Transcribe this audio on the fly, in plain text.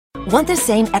Want the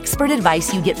same expert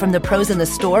advice you get from the pros in the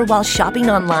store while shopping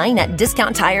online at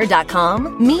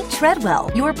DiscountTire.com? Meet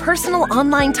Treadwell, your personal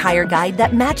online tire guide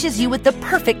that matches you with the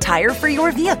perfect tire for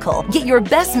your vehicle. Get your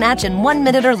best match in 1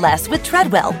 minute or less with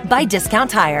Treadwell by Discount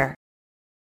Tire.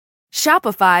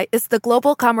 Shopify is the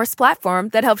global commerce platform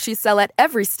that helps you sell at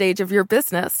every stage of your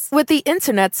business. With the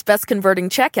internet's best converting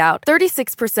checkout,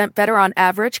 36% better on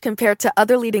average compared to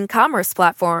other leading commerce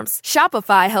platforms,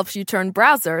 Shopify helps you turn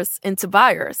browsers into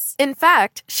buyers. In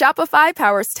fact, Shopify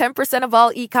powers 10% of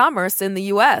all e-commerce in the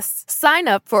U.S. Sign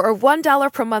up for a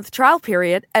 $1 per month trial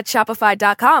period at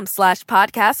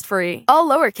shopify.com/podcast free. All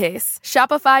lowercase,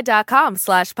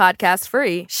 shopify.com/podcast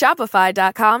free,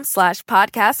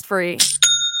 shopify.com/podcast free.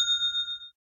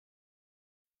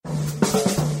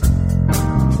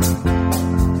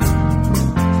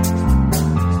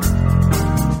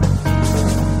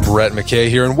 Brett McKay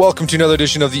here, and welcome to another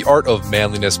edition of the Art of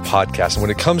Manliness podcast. And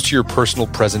when it comes to your personal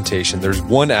presentation, there's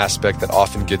one aspect that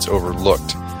often gets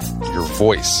overlooked: your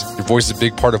voice. Your voice is a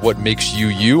big part of what makes you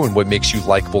you and what makes you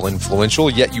likable and influential,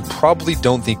 yet you probably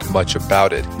don't think much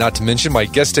about it. Not to mention, my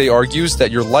guest today argues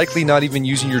that you're likely not even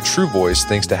using your true voice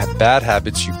thanks to bad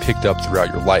habits you picked up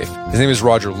throughout your life. His name is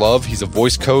Roger Love. He's a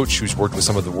voice coach who's worked with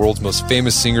some of the world's most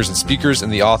famous singers and speakers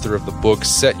and the author of the book,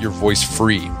 Set Your Voice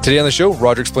Free. Today on the show,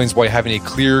 Roger explains why having a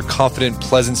clear, confident,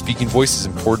 pleasant speaking voice is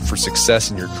important for success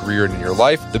in your career and in your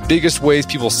life, the biggest ways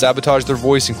people sabotage their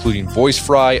voice, including voice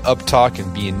fry, uptalk,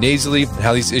 and being nasally, and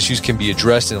how these issues can be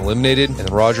addressed and eliminated. And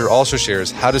Roger also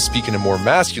shares how to speak in a more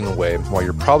masculine way while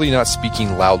you're probably not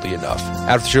speaking loudly enough.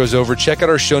 After the show is over, check out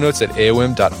our show notes at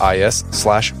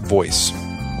aom.is/voice.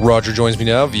 Roger joins me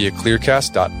now via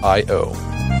clearcast.io.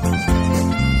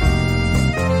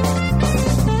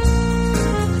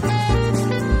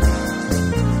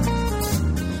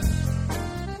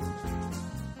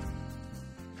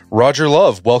 Roger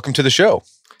Love, welcome to the show.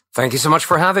 Thank you so much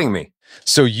for having me.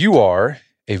 So you are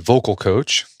a vocal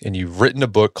coach, and you've written a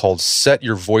book called Set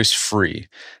Your Voice Free: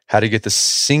 How to Get the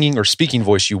Singing or Speaking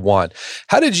Voice You Want.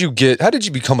 How did you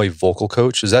become a vocal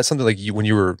coach? Is that something like you, when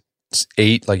you were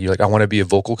 8, like you're like, I want to be a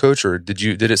vocal coach, or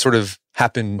did it sort of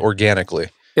happen organically?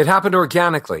 It happened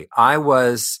organically. I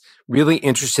was really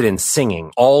interested in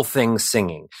singing, all things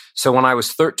singing. So when I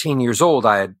was 13 years old,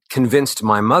 I had convinced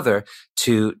my mother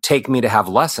to take me to have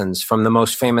lessons from the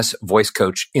most famous voice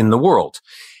coach in the world.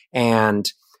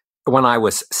 And when I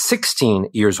was 16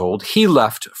 years old, he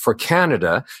left for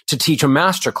Canada to teach a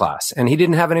masterclass, and he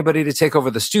didn't have anybody to take over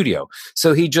the studio.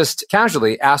 So he just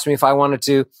casually asked me if I wanted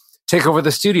to take over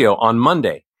the studio on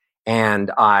Monday. And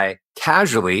I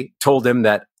casually told him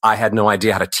that I had no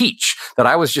idea how to teach, that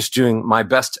I was just doing my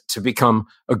best to become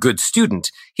a good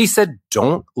student. He said,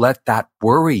 don't let that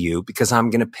worry you, because I'm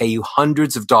going to pay you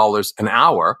hundreds of dollars an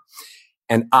hour.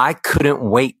 And I couldn't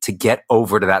wait to get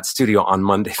over to that studio on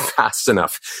Monday fast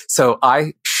enough. So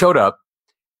I showed up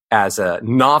as a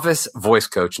novice voice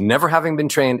coach, never having been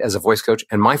trained as a voice coach.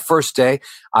 And my first day,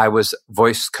 I was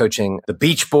voice coaching the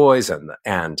Beach Boys and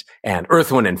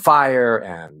Earth, Wind and Fire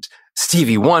and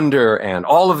Stevie Wonder and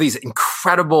all of these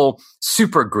incredible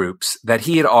super groups that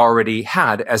he had already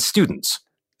had as students.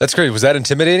 That's great. Was that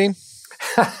intimidating?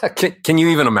 Can you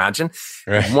even imagine?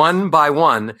 Right. One by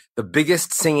one, the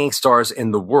biggest singing stars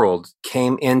in the world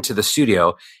came into the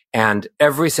studio. And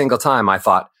every single time I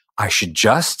thought, I should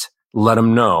just let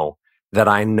them know that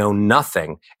I know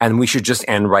nothing and we should just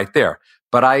end right there.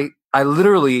 But I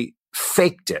literally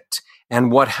faked it.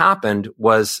 And what happened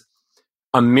was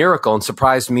a miracle and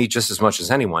surprised me just as much as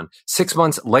anyone. 6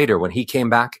 months later, when he came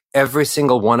back, every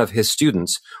single one of his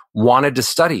students wanted to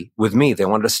study with me. They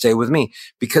wanted to stay with me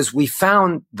because we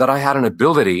found that I had an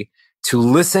ability to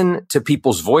listen to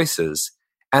people's voices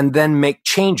and then make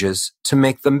changes to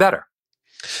make them better.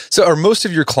 So are most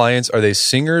of your clients, are they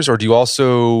singers, or do you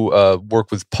also work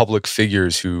with public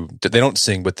figures who, they don't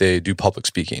sing, but they do public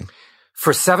speaking?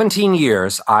 For 17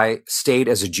 years, I stayed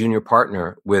as a junior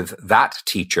partner with that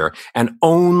teacher and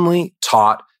only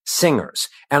taught singers.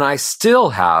 And I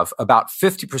still have about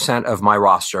 50% of my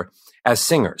roster as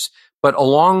singers. But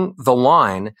along the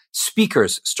line,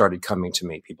 speakers started coming to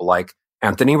me, people like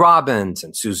Anthony Robbins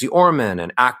and Susie Orman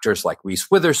and actors like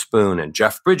Reese Witherspoon and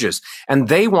Jeff Bridges. And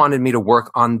they wanted me to work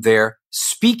on their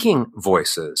speaking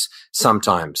voices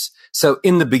sometimes. So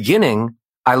in the beginning,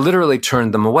 I literally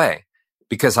turned them away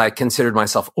because I considered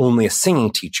myself only a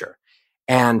singing teacher.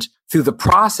 And through the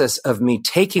process of me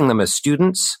taking them as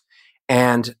students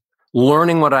and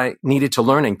learning what I needed to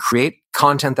learn and create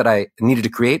content that I needed to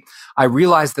create, I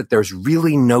realized that there's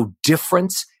really no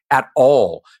difference at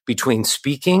all between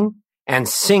speaking and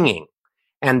singing,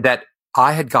 and that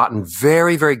I had gotten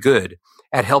very, very good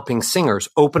at helping singers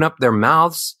open up their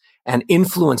mouths and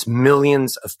influence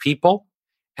millions of people,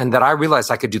 and that I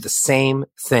realized I could do the same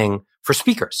thing for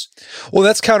speakers. Well,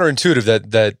 that's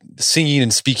counterintuitive that singing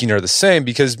and speaking are the same,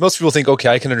 because most people think, okay,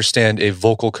 I can understand a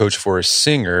vocal coach for a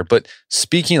singer, but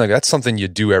speaking, like, that's something you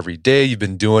do every day. You've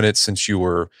been doing it since you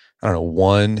were, I don't know,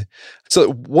 1.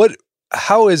 So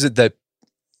how is it that,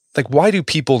 like, why would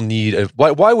people need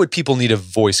a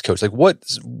voice coach? Like,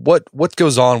 what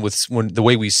goes on with the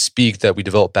way we speak that we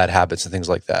develop bad habits and things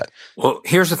like that? Well,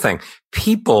 here's the thing.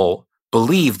 People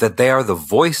believe that they are the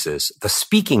voices, the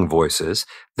speaking voices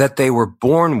that they were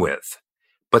born with.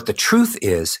 But the truth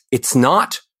is, it's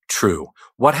not true.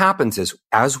 What happens is,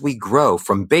 as we grow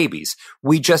from babies,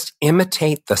 we just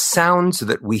imitate the sounds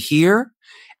that we hear.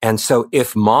 And so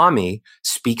if mommy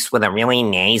speaks with a really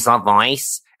nasal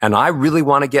voice and I really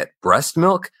want to get breast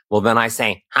milk, well, then I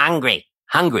say, hungry,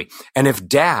 hungry. And if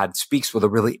dad speaks with a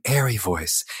really airy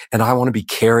voice and I want to be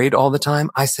carried all the time,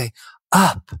 I say,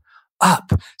 up,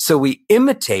 up. So we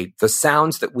imitate the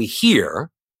sounds that we hear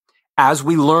as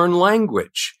we learn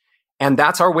language. And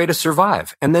that's our way to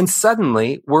survive. And then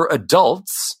suddenly we're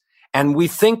adults and we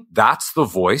think that's the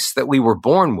voice that we were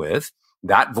born with,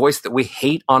 that voice that we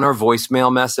hate on our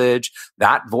voicemail message,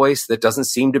 that voice that doesn't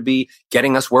seem to be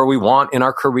getting us where we want in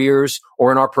our careers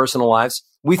or in our personal lives.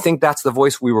 We think that's the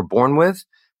voice we were born with.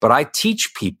 But I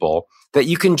teach people that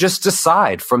you can just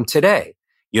decide from today.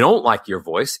 You don't like your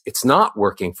voice. It's not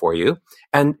working for you.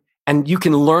 And you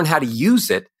can learn how to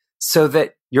use it so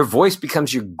that your voice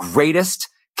becomes your greatest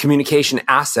communication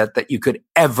asset that you could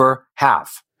ever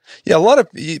have. Yeah, a lot of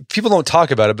people don't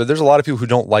talk about it, but there's a lot of people who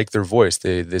don't like their voice.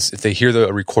 If they hear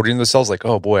the recording of themselves, like,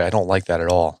 oh boy, I don't like that at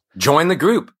all. Join the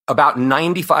group. About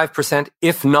 95%,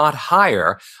 if not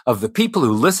higher, of the people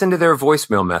who listen to their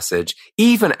voicemail message,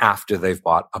 even after they've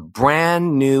bought a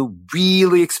brand new,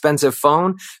 really expensive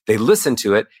phone, they listen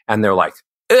to it and they're like,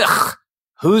 ugh,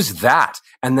 who's that?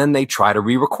 And then they try to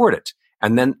re-record it.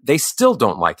 And then they still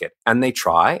don't like it. And they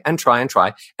try and try and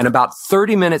try. And about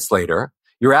 30 minutes later,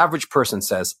 your average person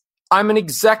says, I'm an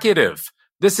executive.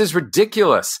 This is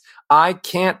ridiculous. I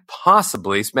can't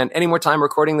possibly spend any more time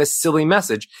recording this silly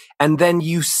message. And then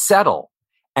you settle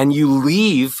and you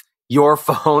leave your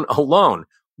phone alone.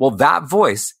 Well, that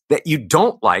voice that you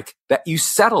don't like, that you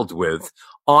settled with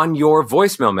on your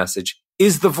voicemail message,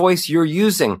 is the voice you're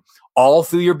using all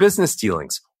through your business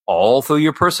dealings, all through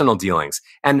your personal dealings.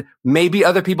 And maybe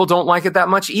other people don't like it that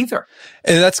much either.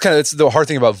 And it's the hard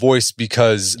thing about voice,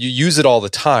 because you use it all the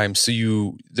time. So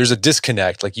there's a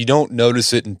disconnect. Like, you don't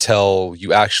notice it until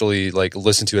you actually like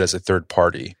listen to it as a third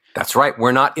party. That's right.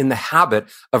 We're not in the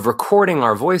habit of recording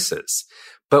our voices,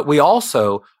 but we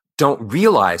also don't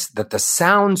realize that the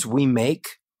sounds we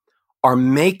make are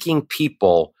making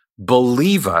people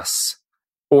believe us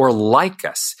or like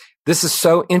us. This is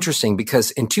so interesting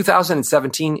because in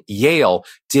 2017, Yale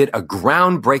did a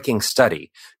groundbreaking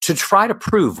study to try to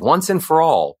prove once and for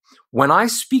all, when I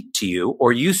speak to you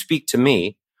or you speak to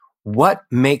me, what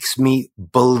makes me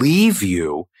believe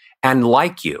you and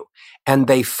like you. And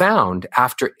they found,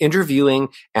 after interviewing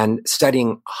and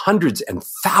studying hundreds and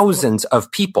thousands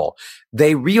of people,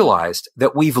 they realized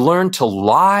that we've learned to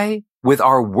lie with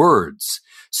our words.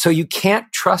 So you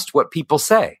can't trust what people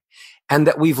say. And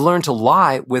that we've learned to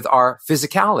lie with our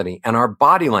physicality and our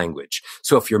body language.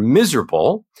 So if you're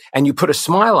miserable and you put a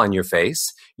smile on your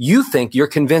face, you think you're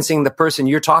convincing the person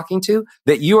you're talking to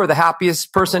that you are the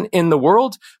happiest person in the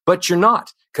world, but you're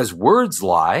not, because words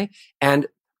lie and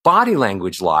body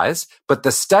language lies. But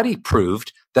the study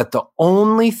proved that the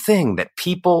only thing that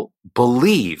people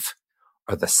believe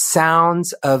are the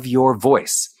sounds of your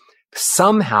voice.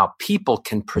 Somehow people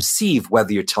can perceive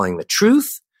whether you're telling the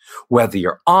truth, whether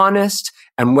you're honest,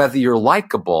 and whether you're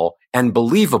likable and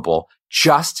believable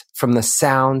just from the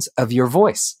sounds of your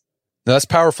voice. Now, that's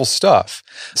powerful stuff.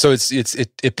 So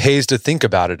it pays to think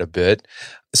about it a bit.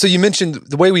 So you mentioned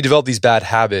the way we develop these bad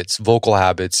habits, vocal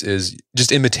habits, is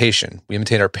just imitation. We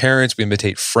imitate our parents, we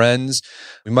imitate friends,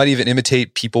 we might even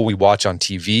imitate people we watch on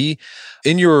TV.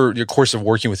 In your course of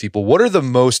working with people, what are the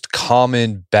most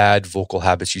common bad vocal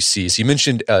habits you see? So you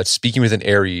mentioned speaking with an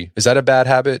airy. Is that a bad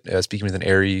habit, speaking with an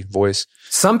airy voice?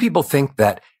 Some people think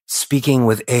that speaking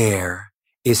with air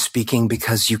is speaking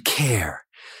because you care.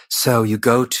 So you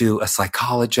go to a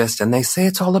psychologist and they say,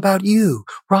 it's all about you.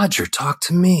 Roger, talk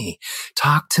to me.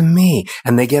 Talk to me.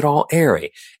 And they get all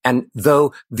airy. And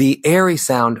though the airy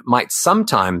sound might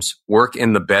sometimes work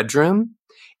in the bedroom,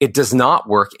 it does not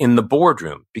work in the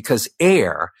boardroom, because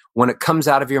air, when it comes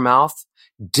out of your mouth,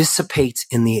 dissipates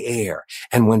in the air.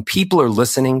 And when people are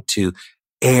listening to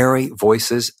airy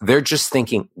voices, they're just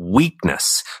thinking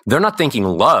weakness. They're not thinking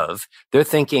love. They're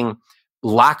thinking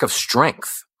lack of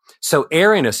strength. So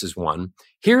airiness is one.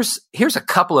 Here's a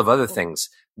couple of other things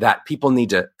that people need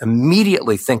to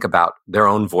immediately think about their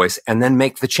own voice and then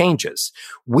make the changes.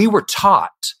 We were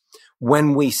taught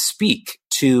when we speak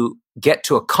to get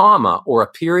to a comma or a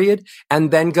period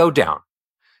and then go down.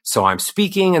 So I'm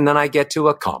speaking and then I get to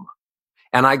a comma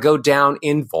and I go down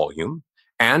in volume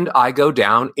and I go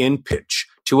down in pitch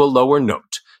to a lower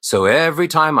note. So every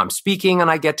time I'm speaking and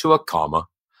I get to a comma,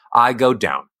 I go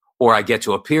down, or I get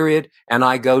to a period and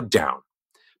I go down.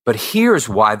 But here's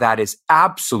why that is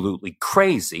absolutely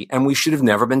crazy, and we should have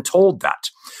never been told that.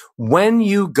 When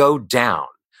you go down,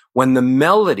 when the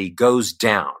melody goes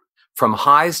down from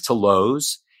highs to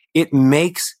lows, it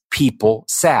makes people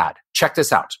sad. Check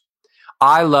this out.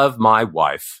 I love my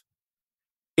wife.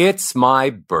 It's my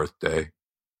birthday.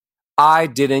 I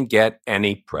didn't get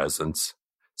any presents.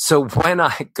 So when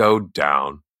I go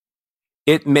down,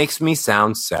 it makes me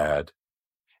sound sad.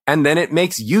 And then it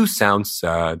makes you sound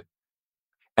sad.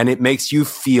 And it makes you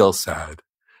feel sad.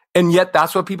 And yet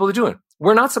that's what people are doing.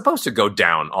 We're not supposed to go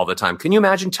down all the time. Can you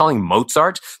imagine telling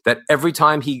Mozart that every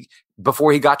time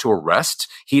before he got to a rest,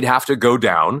 he'd have to go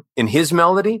down in his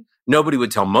melody? Nobody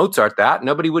would tell Mozart that.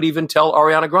 Nobody would even tell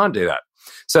Ariana Grande that.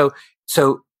 So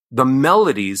the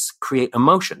melodies create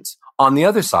emotions. On the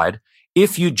other side,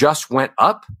 if you just went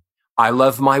up, I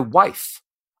love my wife.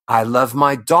 I love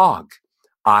my dog.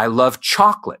 I love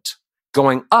chocolate.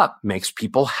 Going up makes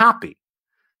people happy.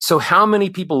 So how many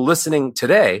people listening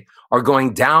today are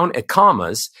going down at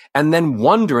commas and then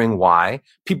wondering why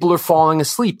people are falling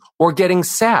asleep or getting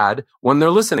sad when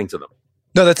they're listening to them?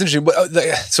 No, that's interesting.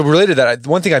 So related to that,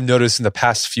 one thing I've noticed in the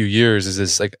past few years is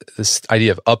this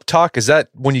idea of up talk. Is that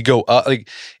when you go up,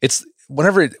 it's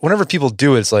whenever people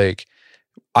do it, it's like,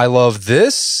 I love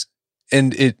this,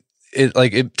 and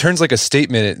it turns like a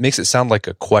statement. It makes it sound like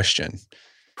a question.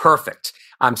 Perfect.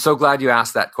 I'm so glad you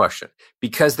asked that question,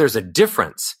 because there's a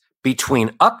difference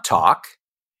between up talk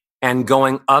and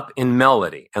going up in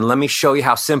melody. And let me show you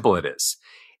how simple it is.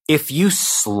 If you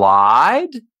slide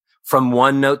from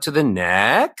one note to the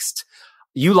next,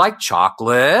 you like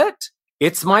chocolate,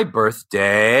 it's my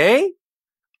birthday,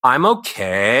 I'm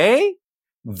okay,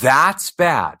 that's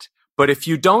bad. But if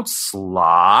you don't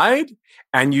slide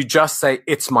and you just say,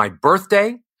 it's my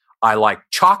birthday, I like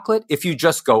chocolate, if you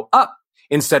just go up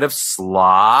instead of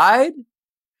slide,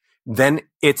 then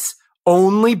it's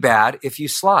only bad if you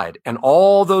slide. And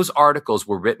all those articles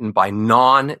were written by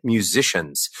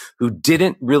non-musicians who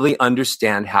didn't really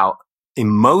understand how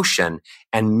emotion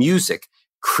and music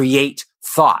create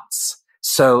thoughts.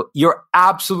 So you're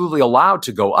absolutely allowed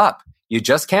to go up. You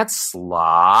just can't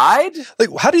slide. Like,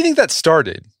 how do you think that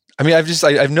started? I mean,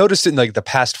 I've noticed it in like the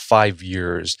past 5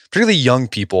 years, particularly young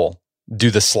people do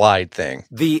the slide thing.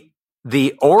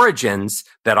 The origins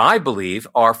that I believe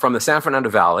are from the San Fernando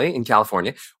Valley in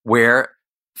California, where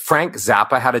Frank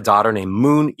Zappa had a daughter named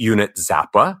Moon Unit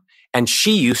Zappa, and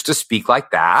she used to speak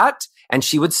like that, and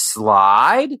she would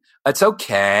slide. It's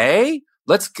okay.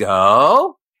 Let's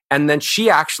go. And then she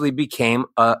actually became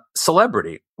a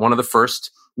celebrity, one of the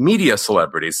first media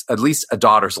celebrities, at least a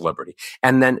daughter celebrity.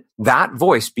 And then that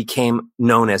voice became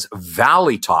known as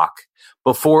Valley Talk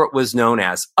before it was known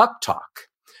as Up Talk.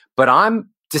 But I'm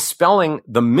dispelling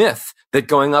the myth that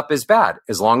going up is bad.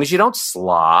 As long as you don't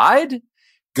slide,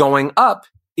 going up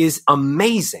is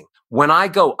amazing. When I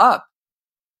go up,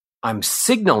 I'm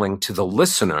signaling to the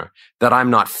listener that I'm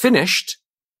not finished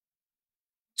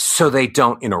so they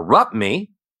don't interrupt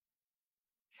me.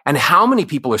 And how many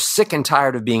people are sick and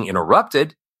tired of being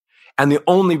interrupted? And the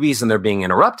only reason they're being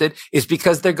interrupted is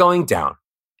because they're going down.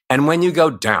 And when you go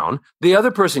down, the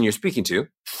other person you're speaking to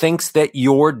thinks that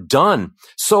you're done.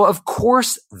 So of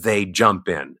course they jump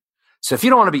in. So if you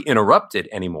don't want to be interrupted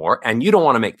anymore and you don't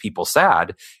want to make people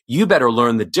sad, you better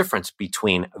learn the difference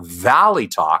between valley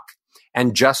talk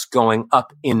and just going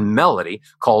up in melody,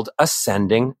 called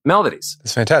ascending melodies.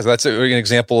 That's fantastic. That's an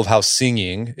example of how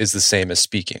singing is the same as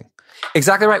speaking.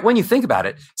 Exactly right. When you think about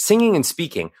it, singing and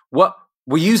speaking,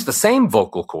 we use the same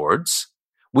vocal cords,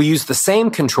 we use the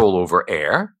same control over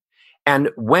air.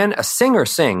 And when a singer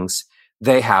sings,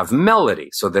 they have melody,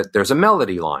 so that there's a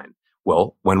melody line.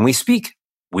 Well, when we speak,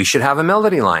 we should have a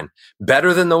melody line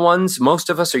better than the ones most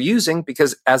of us are using,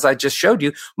 because as I just showed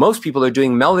you, most people are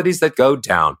doing melodies that go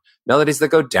down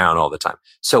all the time.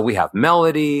 So we have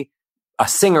melody. A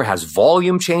singer has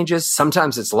volume changes.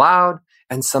 Sometimes it's loud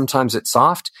and sometimes it's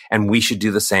soft. And we should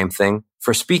do the same thing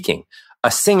for speaking.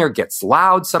 A singer gets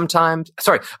loud sometimes.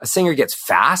 A singer gets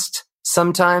fast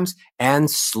sometimes and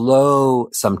slow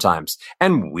sometimes.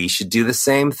 And we should do the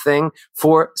same thing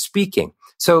for speaking.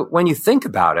 So when you think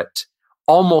about it,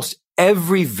 almost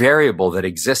every variable that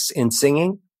exists in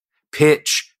singing,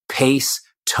 pitch, pace,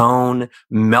 tone,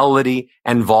 melody,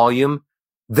 and volume,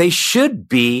 they should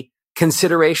be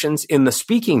considerations in the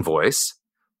speaking voice.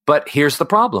 But here's the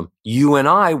problem. You and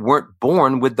I weren't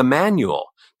born with the manual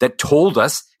that told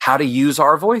us how to use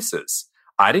our voices.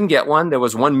 I didn't get one. There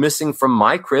was one missing from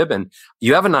my crib, and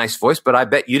you have a nice voice, but I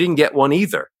bet you didn't get one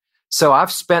either. So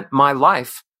I've spent my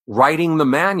life writing the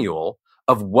manual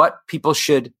of what people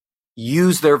should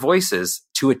use their voices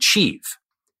to achieve.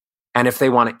 And if they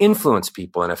want to influence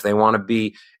people, and if they want to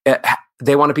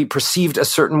be perceived a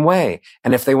certain way,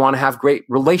 and if they want to have great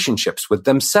relationships with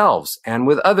themselves and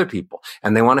with other people,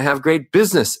 and they want to have great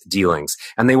business dealings,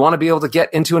 and they want to be able to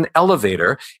get into an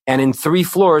elevator and in 3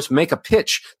 floors make a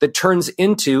pitch that turns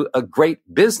into a great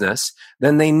business,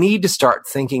 then they need to start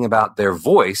thinking about their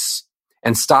voice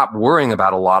and stop worrying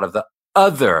about a lot of the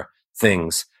other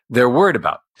things they're worried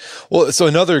about. Well, so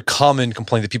another common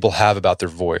complaint that people have about their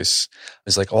voice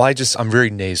is like, oh, I'm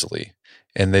very nasally.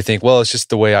 And they think, well, it's just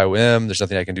the way I am. There's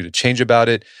nothing I can do to change about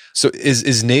it. So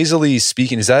is nasally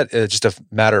speaking, is that just a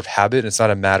matter of habit? It's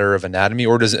not a matter of anatomy,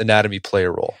 or does anatomy play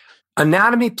a role?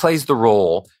 Anatomy plays the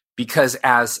role because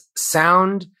as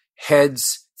sound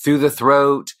heads through the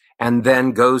throat and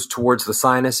then goes towards the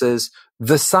sinuses,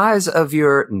 the size of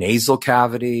your nasal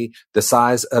cavity, the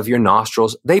size of your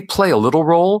nostrils, they play a little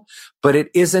role, but it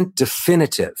isn't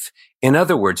definitive. In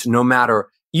other words, no matter,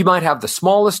 you might have the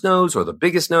smallest nose or the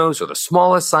biggest nose or the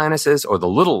smallest sinuses or the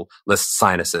littlest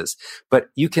sinuses, but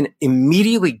you can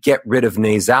immediately get rid of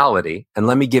nasality. And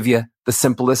let me give you the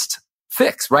simplest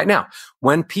fix right now.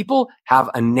 When people have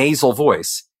a nasal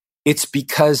voice, it's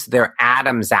because their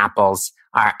Adam's apples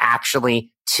are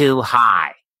actually too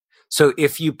high. So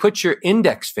if you put your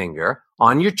index finger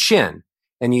on your chin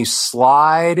and you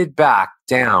slide it back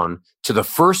down to the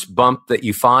first bump that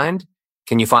you find,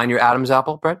 can you find your Adam's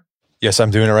apple, Brett? Yes,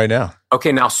 I'm doing it right now.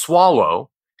 Okay, now swallow,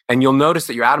 and you'll notice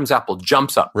that your Adam's apple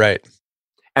jumps up. Right.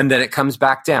 And then it comes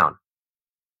back down.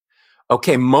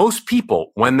 Okay, most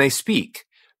people, when they speak,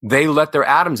 they let their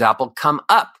Adam's apple come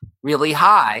up really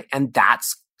high, and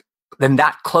then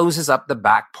that closes up the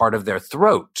back part of their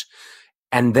throat.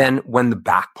 And then when the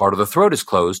back part of the throat is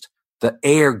closed, the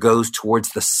air goes towards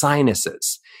the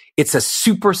sinuses. It's a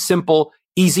super simple,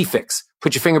 easy fix.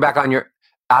 Put your finger back on your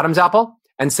Adam's apple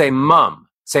and say mum.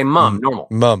 Say mum, normal.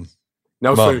 Mum.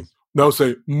 Now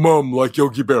say mum like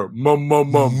Yogi Bear. Mum,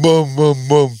 mum, mum. Mum, mum,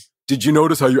 mum. Did you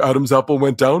notice how your Adam's apple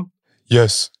went down?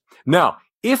 Yes. Now,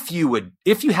 if you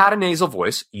had a nasal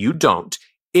voice, you don't.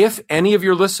 If any of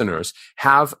your listeners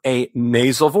have a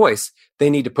nasal voice, they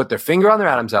need to put their finger on their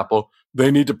Adam's apple.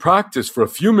 They need to practice for a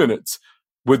few minutes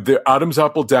with their Adam's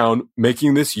apple down,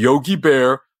 making this Yogi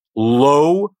Bear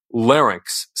low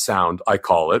larynx sound, I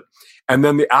call it. And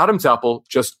then the Adam's apple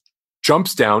just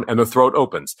jumps down and the throat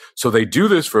opens. So they do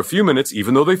this for a few minutes,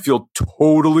 even though they feel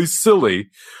totally silly,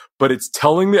 but it's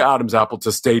telling the Adam's apple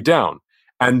to stay down.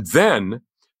 And then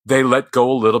they let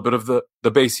go a little bit of the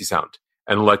bassy sound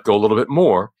and let go a little bit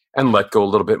more and let go a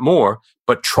little bit more,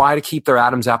 but try to keep their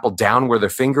Adam's apple down where their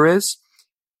finger is.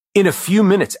 In a few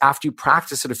minutes, after you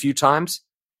practice it a few times,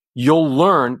 you'll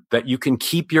learn that you can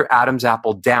keep your Adam's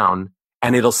apple down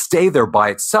and it'll stay there by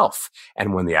itself.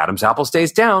 And when the Adam's apple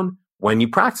stays down, when you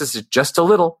practice it just a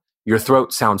little, your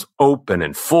throat sounds open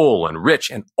and full and rich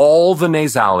and all the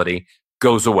nasality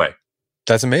goes away.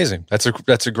 That's amazing.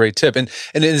 That's a great tip. And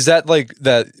is that like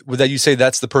that? Would that you say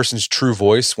that's the person's true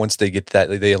voice once they get that,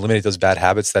 they eliminate those bad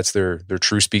habits? That's their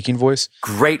true speaking voice.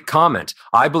 Great comment.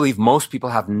 I believe most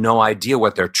people have no idea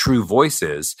what their true voice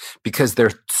is because they're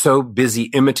so busy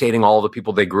imitating all the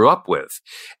people they grew up with.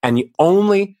 And the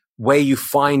only way you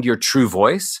find your true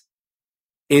voice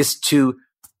is to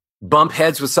bump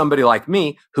heads with somebody like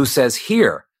me who says,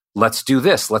 here, let's do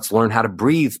this. Let's learn how to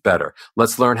breathe better.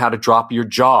 Let's learn how to drop your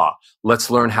jaw.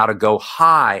 Let's learn how to go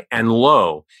high and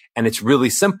low. And it's really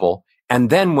simple.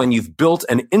 And then when you've built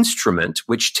an instrument,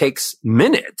 which takes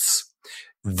minutes,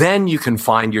 then you can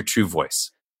find your true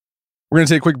voice. We're going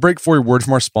to take a quick break for a word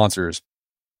from our sponsors.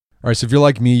 All right, so if you're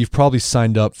like me, you've probably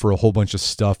signed up for a whole bunch of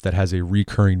stuff that has a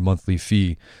recurring monthly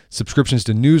fee. Subscriptions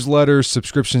to newsletters,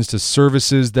 subscriptions to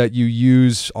services that you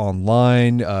use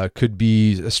online, could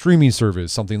be a streaming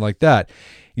service, something like that.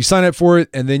 You sign up for it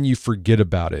and then you forget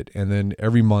about it. And then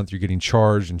every month you're getting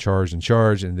charged and charged and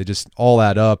charged, and they just all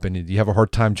add up, and you have a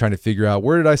hard time trying to figure out,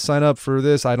 where did I sign up for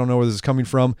this? I don't know where this is coming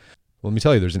from. Well, let me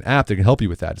tell you, there's an app that can help you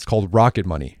with that. It's called Rocket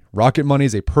Money. Rocket Money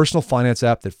is a personal finance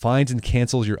app that finds and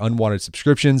cancels your unwanted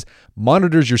subscriptions,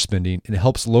 monitors your spending, and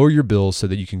helps lower your bills so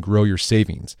that you can grow your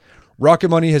savings. Rocket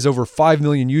Money has over 5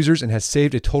 million users and has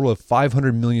saved a total of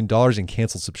 $500 million in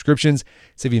canceled subscriptions,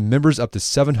 saving members up to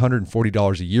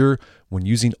 $740 a year when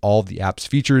using all of the app's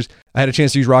features. I had a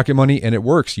chance to use Rocket Money and it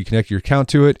works. You connect your account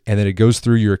to it and then it goes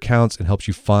through your accounts and helps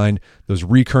you find those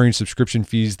recurring subscription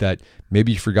fees that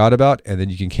maybe you forgot about, and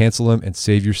then you can cancel them and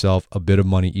save yourself a bit of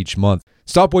money each month.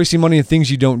 Stop wasting money on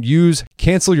things you don't use.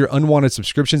 Cancel your unwanted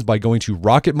subscriptions by going to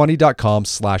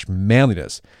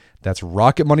rocketmoney.com/manliness. That's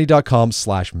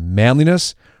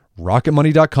rocketmoney.com/manliness,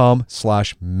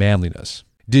 rocketmoney.com/manliness.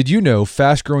 Did you know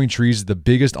Fast Growing Trees is the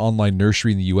biggest online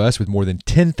nursery in the US with more than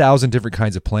 10,000 different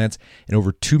kinds of plants and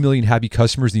over 2 million happy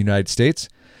customers in the United States?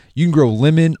 You can grow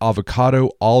lemon,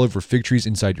 avocado, olive, or fig trees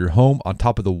inside your home on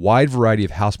top of the wide variety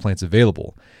of houseplants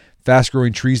available. Fast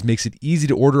Growing Trees makes it easy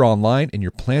to order online, and your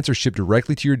plants are shipped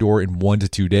directly to your door in 1 to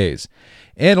 2 days.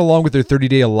 And along with their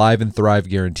 30-day Alive and Thrive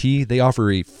guarantee, they offer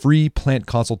a free plant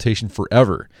consultation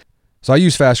forever. So I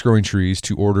use Fast Growing Trees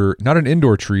to order not an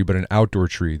indoor tree, but an outdoor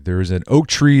tree. There is an oak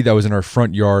tree that was in our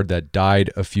front yard that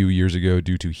died a few years ago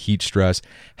due to heat stress.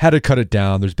 Had to cut it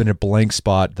down. There's been a blank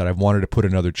spot that I wanted to put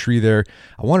another tree there.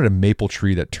 I wanted a maple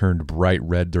tree that turned bright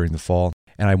red during the fall.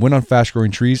 And I went on Fast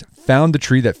Growing Trees, found the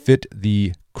tree that fit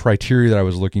the criteria that I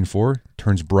was looking for.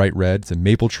 Turns bright red. It's a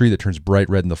maple tree that turns bright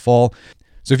red in the fall.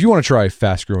 So if you want to try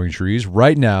Fast Growing Trees,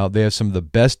 right now they have some of the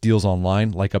best deals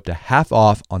online, like up to half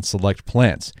off on select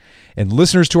plants. And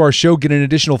listeners to our show get an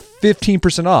additional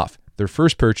 15% off their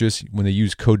first purchase when they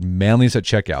use code manliness at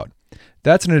checkout.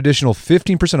 That's an additional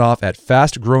 15% off at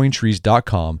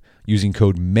fastgrowingtrees.com using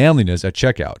code manliness at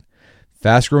checkout.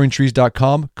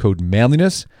 Fastgrowingtrees.com, code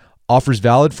manliness. Offers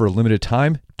valid for a limited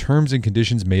time. Terms and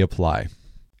conditions may apply.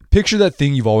 Picture that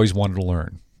thing you've always wanted to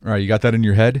learn. All right, you got that in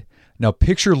your head? Now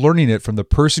picture learning it from the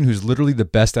person who's literally the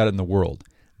best at it in the world.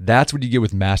 That's what you get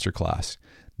with Masterclass.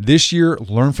 This year,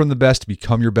 learn from the best to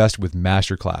become your best with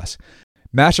Masterclass.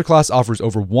 Masterclass offers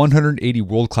over 180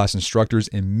 world-class instructors,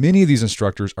 and many of these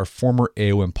instructors are former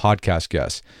AOM podcast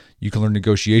guests. You can learn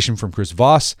negotiation from Chris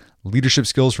Voss, leadership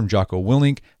skills from Jocko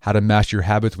Willink, how to master your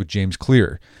habits with James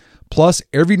Clear. Plus,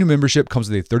 every new membership comes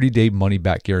with a 30-day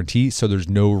money-back guarantee, so there's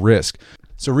no risk.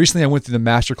 So recently I went through the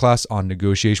masterclass on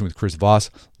negotiation with Chris Voss.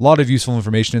 A lot of useful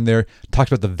information in there.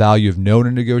 Talked about the value of no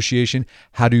in negotiation,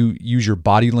 how to use your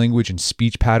body language and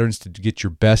speech patterns to get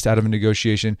your best out of a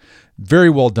negotiation.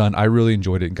 Very well done. I really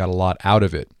enjoyed it and got a lot out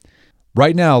of it.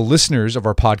 Right now, listeners of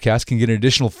our podcast can get an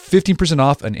additional 15%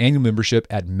 off an annual membership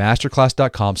at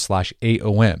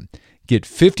masterclass.com/AOM. Get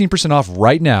 15% off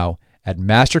right now at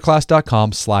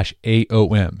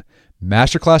masterclass.com/AOM.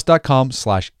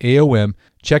 Masterclass.com/AOM.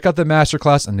 Check out the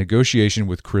masterclass on negotiation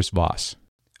with Chris Voss.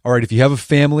 All right, if you have a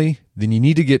family, then you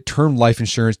need to get term life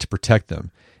insurance to protect them.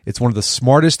 It's one of the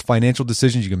smartest financial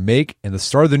decisions you can make, and the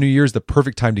start of the new year is the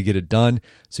perfect time to get it done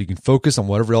so you can focus on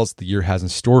whatever else the year has in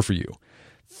store for you.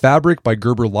 Fabric by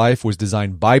Gerber Life was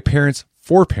designed by parents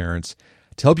for parents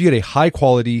to help you get a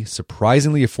high-quality,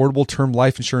 surprisingly affordable term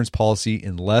life insurance policy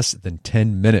in less than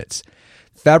 10 minutes.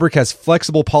 Fabric has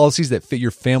flexible policies that fit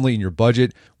your family and your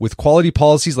budget, with quality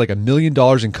policies like $1 million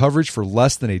in coverage for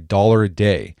less than $1 a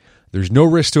day. There's no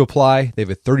risk to apply. They have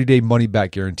a 30-day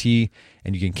money-back guarantee,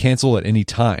 and you can cancel at any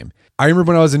time. I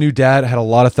remember when I was a new dad, I had a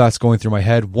lot of thoughts going through my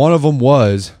head. One of them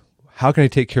was, how can I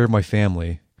take care of my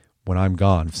family when I'm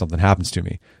gone if something happens to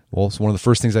me? Well, so one of the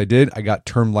first things I did, I got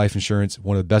term life insurance,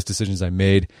 one of the best decisions I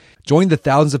made. Join the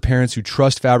thousands of parents who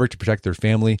trust Fabric to protect their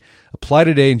family. Apply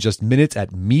today in just minutes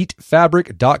at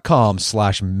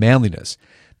meetfabric.com/manliness.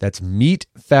 That's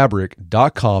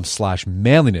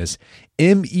meetfabric.com/manliness.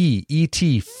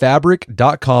 MEET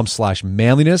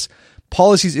fabric.com/manliness.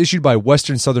 Policies issued by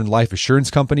Western Southern Life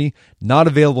Assurance Company, not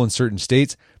available in certain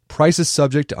states. Prices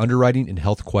subject to underwriting and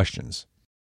health questions.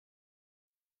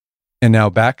 And now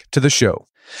back to the show.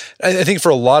 I think for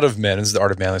a lot of men, this is the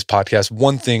Art of Manliness podcast,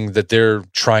 one thing that they're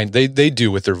trying, they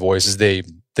do with their voice is they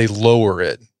lower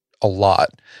it a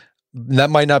lot. That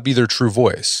might not be their true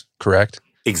voice, correct?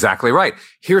 Exactly right.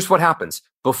 Here's what happens.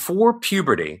 Before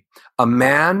puberty, a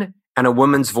man and a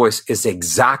woman's voice is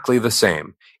exactly the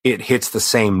same. It hits the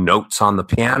same notes on the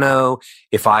piano.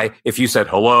 If you said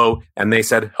hello and they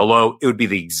said hello, it would be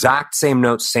the exact same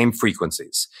notes, same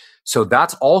frequencies. So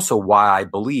that's also why I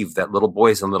believe that little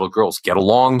boys and little girls get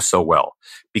along so well,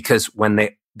 because when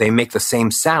they make the same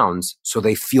sounds, so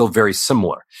they feel very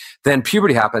similar. Then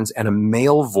puberty happens and a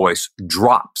male voice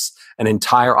drops an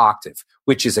entire octave,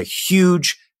 which is a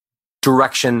huge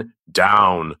direction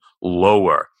down,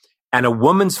 lower. And a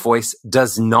woman's voice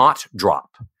does not drop.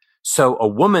 So a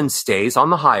woman stays on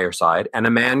the higher side and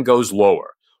a man goes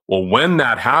lower. Well, when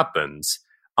that happens,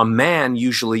 a man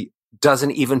usually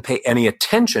doesn't even pay any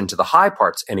attention to the high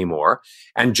parts anymore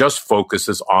and just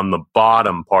focuses on the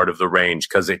bottom part of the range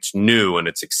because it's new and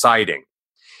it's exciting.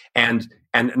 And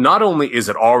not only is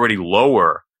it already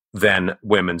lower than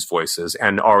women's voices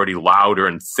and already louder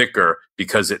and thicker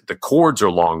because the chords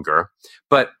are longer,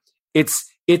 but it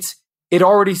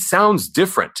already sounds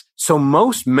different. So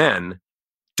most men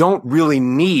don't really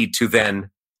need to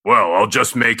then, well, I'll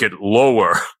just make it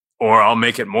lower or I'll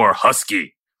make it more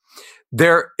husky.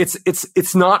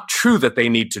 It's not true that they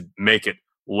need to make it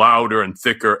louder and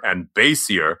thicker and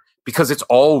bassier because it's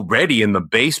already in the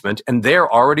basement and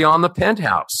they're already on the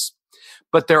penthouse.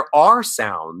 But there are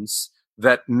sounds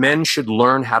that men should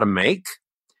learn how to make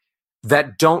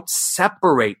that don't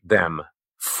separate them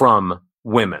from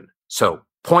women. So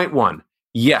point one,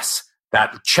 yes,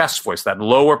 that chest voice, that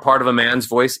lower part of a man's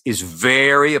voice is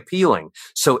very appealing.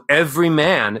 So every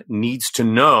man needs to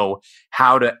know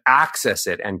how to access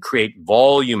it and create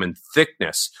volume and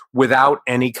thickness without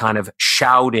any kind of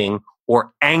shouting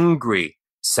or angry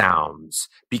sounds,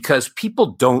 because people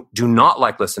do not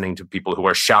like listening to people who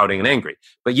are shouting and angry.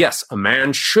 But yes, a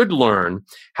man should learn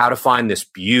how to find this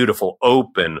beautiful,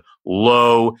 open,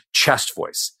 low chest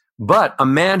voice. But a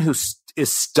man who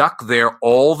is stuck there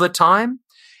all the time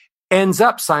ends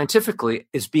up scientifically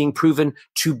is being proven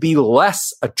to be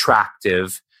less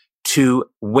attractive to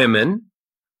women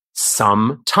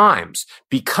sometimes,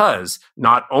 because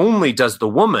not only does the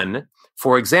woman,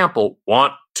 for example,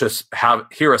 want to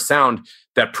hear a sound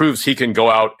that proves he can go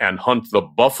out and hunt the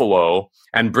buffalo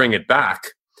and bring it back,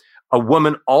 a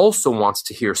woman also wants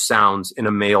to hear sounds in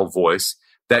a male voice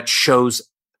that shows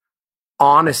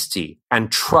honesty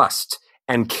and trust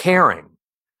and caring.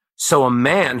 So a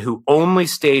man who only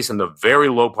stays in the very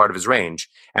low part of his range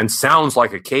and sounds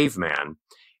like a caveman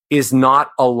is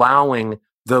not allowing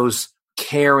those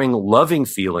caring, loving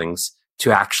feelings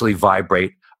to actually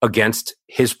vibrate against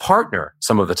his partner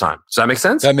some of the time. Does that make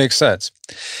sense? That makes sense.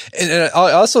 And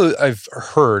I've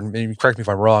heard, maybe correct me if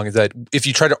I'm wrong, is that if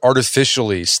you try to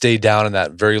artificially stay down in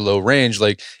that very low range,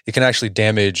 like it can actually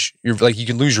damage you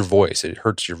can lose your voice. It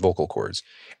hurts your vocal cords.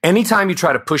 Anytime you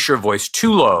try to push your voice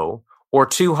too low or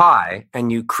too high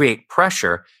and you create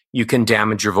pressure, you can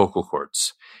damage your vocal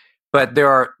cords. But there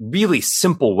are really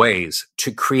simple ways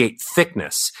to create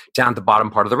thickness down at the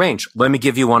bottom part of the range. Let me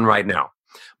give you one right now.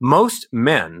 Most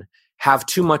men have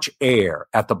too much air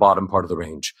at the bottom part of the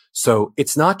range. So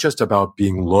it's not just about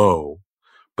being low,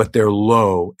 but they're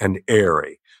low and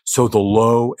airy. So the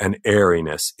low and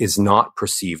airiness is not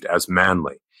perceived as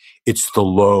manly. It's the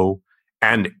low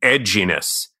and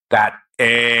edginess, that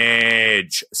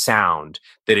edge sound,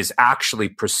 that is actually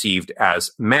perceived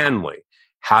as manly.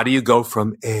 How do you go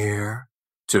from air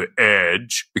to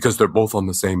edge? Because they're both on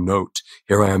the same note.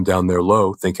 Here I am down there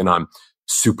low thinking I'm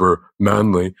super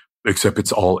manly, except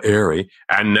it's all airy.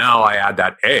 And now I add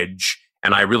that edge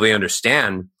and I really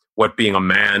understand what being a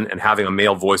man and having a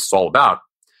male voice is all about.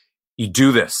 You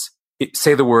do this.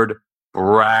 Say the word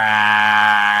brat.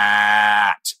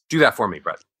 Do that for me,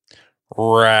 Brett.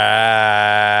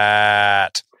 Rat.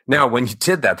 Now, when you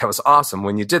did that, that was awesome.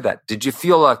 When you did that, did you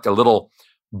feel like a little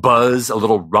buzz, a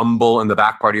little rumble in the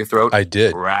back part of your throat? I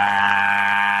did.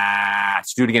 Rat.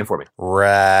 Do it again for me.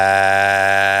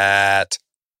 Rat.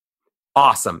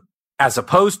 Awesome. As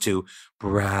opposed to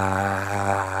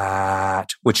brat,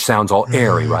 which sounds all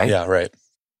airy, right? Yeah, right.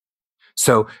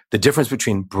 So the difference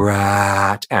between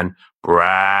brat and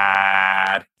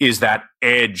brat is that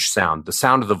edge sound, the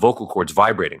sound of the vocal cords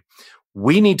vibrating.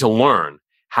 We need to learn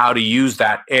how to use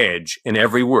that edge in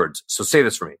every word. So say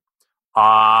this for me.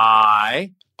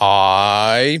 I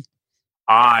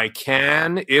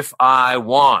can if I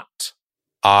want.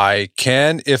 I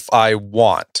can if I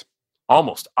want.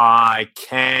 Almost. I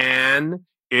can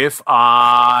if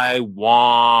I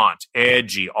want.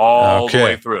 Edgy all the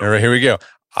way through. All right, here we go.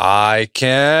 I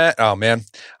can. Oh, man.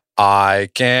 I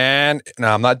can. No,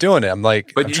 I'm not doing it. I'm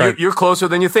like. But you're closer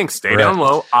than you think. Stay down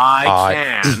low. I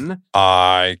can.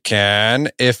 I can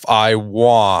if I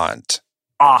want.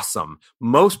 Awesome.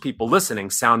 Most people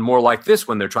listening sound more like this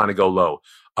when they're trying to go low.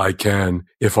 I can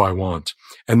if I want.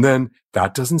 And then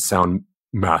that doesn't sound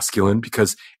masculine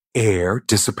because air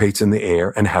dissipates in the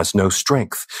air and has no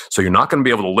strength. So you're not going to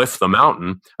be able to lift the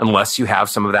mountain unless you have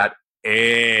some of that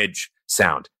edge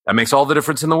sound. That makes all the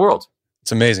difference in the world.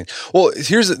 It's amazing. Well,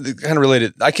 here's kind of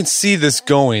related. I can see this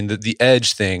going, the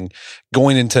edge thing,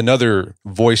 going into another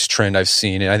voice trend I've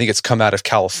seen, and I think it's come out of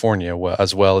California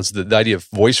as well. It's the idea of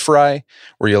voice fry,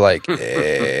 where you're like, like,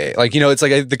 it's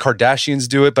like the Kardashians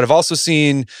do it, but I've also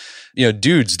seen,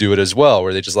 dudes do it as well,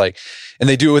 where they just like, and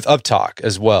they do it with uptalk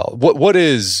as well. What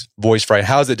is voice fry?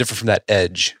 How is it different from that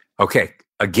edge? Okay.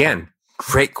 Again,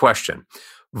 Great question.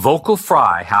 Vocal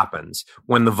fry happens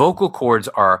when the vocal cords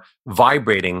are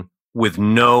vibrating with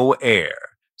no air.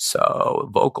 So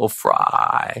vocal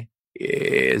fry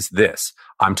is this.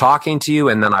 I'm talking to you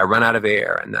and then I run out of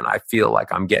air and then I feel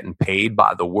like I'm getting paid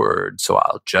by the word. So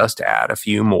I'll just add a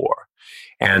few more.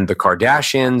 And the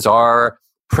Kardashians are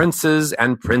princes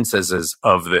and princesses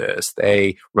of this.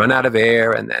 They run out of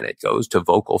air and then it goes to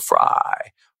vocal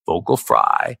fry. Vocal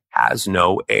fry has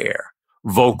no air.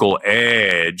 Vocal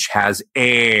edge has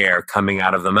air coming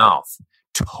out of the mouth.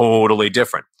 Totally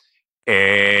different.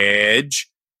 Edge,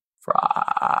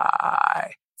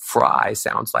 fry. Fry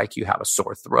sounds like you have a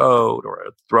sore throat or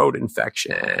a throat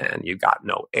infection. You've got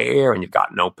no air and you've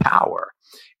got no power.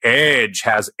 Edge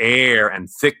has air and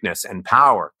thickness and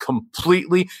power.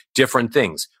 Completely different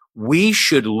things. We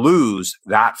should lose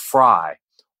that fry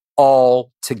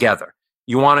altogether.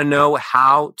 You want to know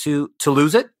how to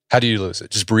lose it? How do you lose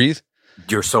it? Just breathe?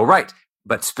 You're so right.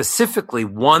 But specifically,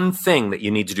 one thing that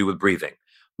you need to do with breathing.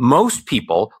 Most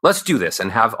people, let's do this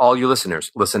and have all your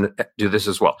listeners do this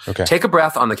as well. Okay. Take a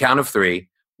breath on the count of 3.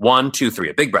 1, 2, 3.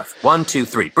 A big breath. 1, 2,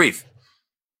 3. Breathe.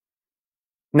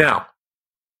 Now,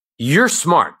 you're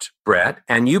smart, Brett,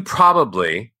 and you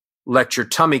probably let your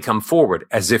tummy come forward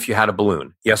as if you had a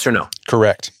balloon. Yes or no?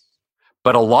 Correct.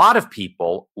 But a lot of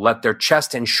people let their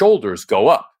chest and shoulders go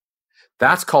up.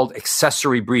 That's called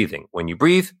accessory breathing. When you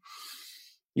breathe,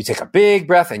 you take a big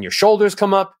breath and your shoulders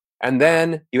come up, and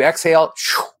then you exhale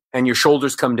and your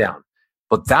shoulders come down.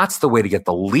 But that's the way to get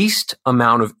the least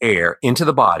amount of air into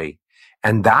the body.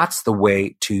 And that's the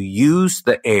way to use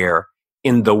the air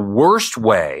in the worst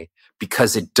way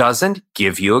because it doesn't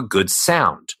give you a good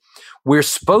sound. We're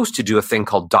supposed to do a thing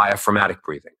called diaphragmatic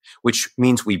breathing, which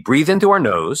means we breathe into our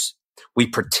nose. We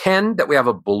pretend that we have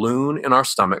a balloon in our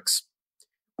stomachs.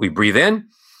 We breathe in,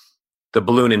 the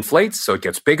balloon inflates, so it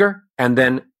gets bigger. And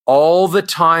then all the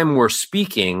time we're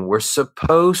speaking, we're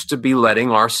supposed to be letting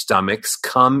our stomachs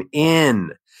come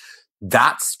in.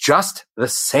 That's just the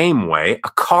same way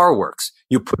a car works.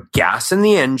 You put gas in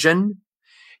the engine.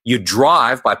 You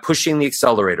drive by pushing the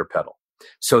accelerator pedal.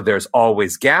 So there's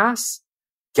always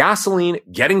gasoline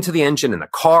getting to the engine, and the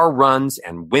car runs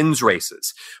and wins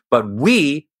races. But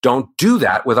we don't do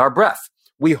that with our breath.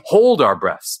 We hold our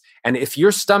breaths. And if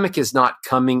your stomach is not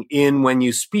coming in when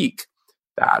you speak,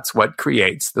 that's what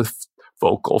creates the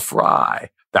vocal fry.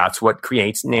 That's what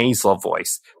creates nasal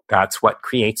voice. That's what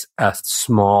creates a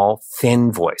small,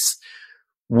 thin voice.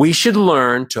 We should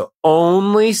learn to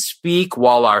only speak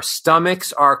while our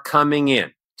stomachs are coming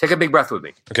in. Take a big breath with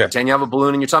me. Okay. Pretend you have a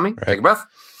balloon in your tummy. Right. Take a breath.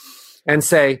 And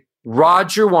say,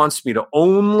 Roger wants me to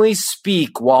only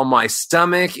speak while my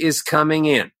stomach is coming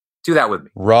in. Do that with me.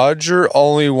 Roger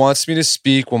only wants me to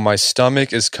speak when my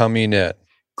stomach is coming in.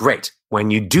 Great.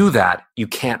 When you do that, you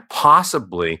can't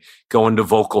possibly go into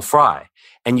vocal fry.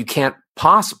 And you can't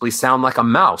possibly sound like a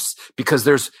mouse because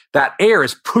that air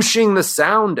is pushing the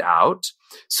sound out.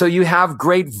 So you have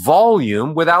great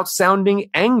volume without sounding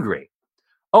angry.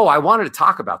 Oh, I wanted to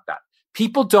talk about that.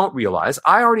 People don't realize,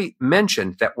 I already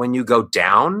mentioned that when you go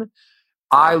down,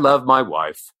 I love my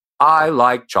wife. I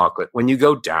like chocolate. When you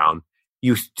go down,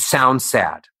 you sound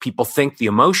sad. People think the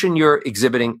emotion you're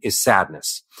exhibiting is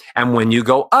sadness. And when you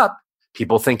go up,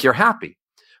 people think you're happy.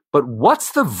 But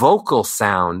what's the vocal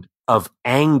sound of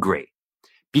angry?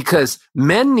 Because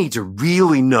men need to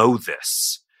really know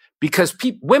this. Because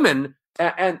women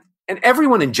and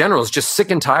everyone in general is just sick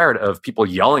and tired of people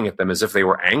yelling at them as if they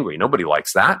were angry. Nobody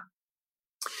likes that.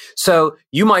 So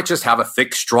you might just have a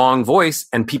thick, strong voice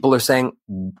and people are saying,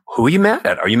 who are you mad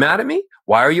at? Are you mad at me?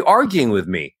 Why are you arguing with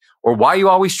me? Or why are you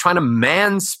always trying to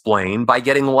mansplain by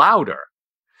getting louder?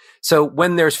 So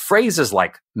when there's phrases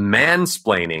like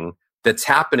mansplaining that's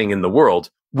happening in the world,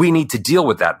 we need to deal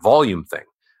with that volume thing.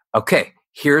 Okay,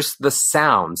 here's the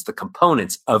sounds, the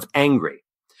components of angry.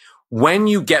 When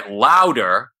you get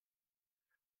louder,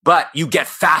 but you get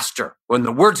faster, when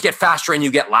the words get faster and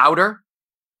you get louder,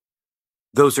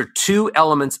 those are two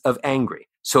elements of angry.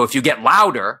 So if you get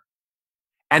louder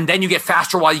and then you get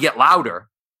faster while you get louder,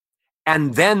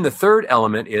 and then the third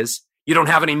element is you don't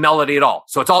have any melody at all.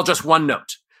 So it's all just one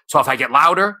note. So if I get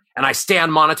louder and I stay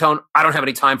on monotone, I don't have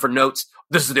any time for notes.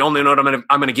 This is the only note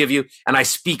I'm going to give you. And I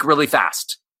speak really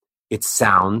fast. It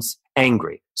sounds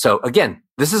angry. So again,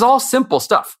 this is all simple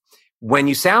stuff. When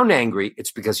you sound angry,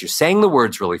 it's because you're saying the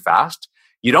words really fast.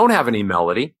 You don't have any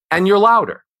melody and you're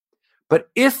louder. But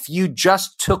if you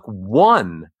just took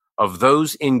one of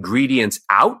those ingredients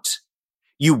out,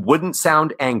 you wouldn't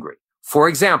sound angry. For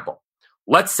example,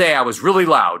 let's say I was really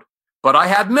loud, but I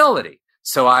had melody.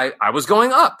 So I was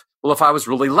going up. Well, if I was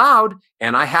really loud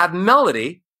and I had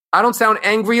melody, I don't sound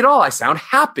angry at all. I sound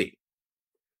happy.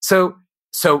 So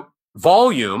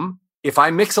volume, if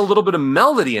I mix a little bit of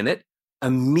melody in it,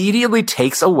 immediately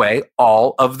takes away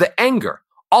all of the anger.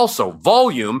 Also,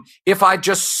 volume, if I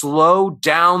just slow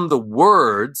down the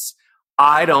words,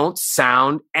 I don't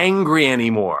sound angry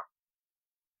anymore.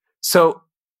 So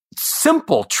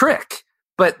simple trick,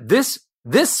 but this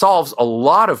solves a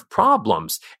lot of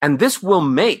problems, and this will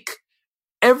make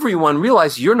everyone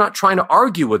realize you're not trying to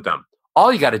argue with them.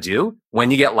 All you got to do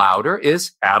when you get louder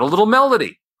is add a little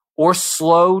melody or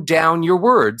slow down your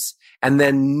words, and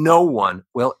then no one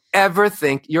will ever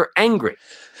think you're angry.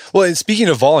 Well, and speaking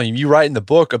of volume, you write in the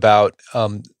book about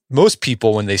most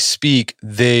people when they speak,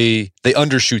 they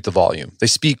undershoot the volume. They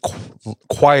speak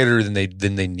quieter than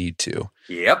they need to.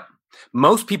 Yep.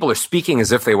 Most people are speaking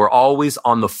as if they were always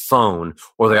on the phone,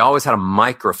 or they always had a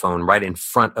microphone right in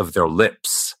front of their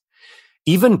lips.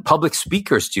 Even public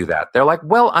speakers do that. They're like,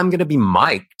 well, I'm going to be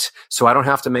mic'd, so I don't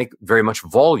have to make very much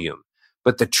volume.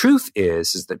 But the truth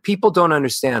is that people don't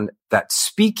understand that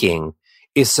speaking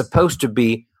is supposed to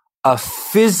be a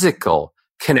physical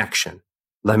connection.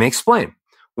 Let me explain.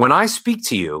 When I speak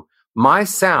to you, my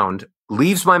sound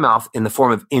leaves my mouth in the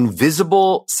form of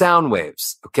invisible sound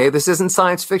waves. Okay, this isn't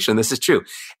science fiction. This is true.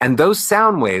 And those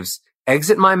sound waves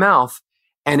exit my mouth.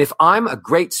 And if I'm a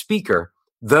great speaker,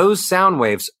 those sound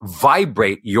waves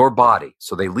vibrate your body.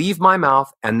 So they leave my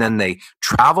mouth and then they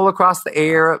travel across the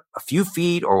air a few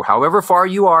feet or however far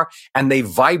you are, and they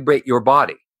vibrate your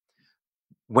body.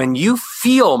 When you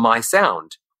feel my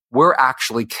sound, we're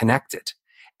actually connected.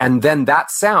 And then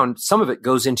that sound, some of it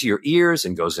goes into your ears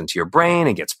and goes into your brain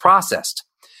and gets processed.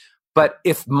 But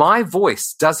if my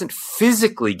voice doesn't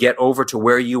physically get over to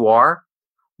where you are,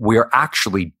 we're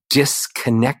actually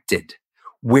disconnected.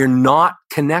 We're not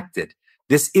connected.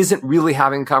 This isn't really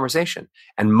having a conversation.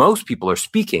 And most people are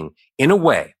speaking in a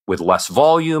way with less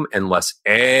volume and less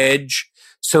edge.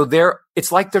 So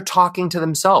it's like they're talking to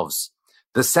themselves.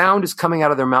 The sound is coming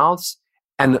out of their mouths,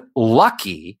 and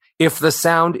lucky if the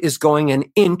sound is going an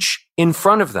inch in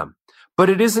front of them. But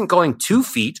it isn't going 2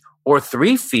 feet or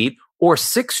 3 feet or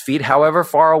 6 feet, however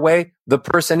far away the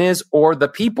person is or the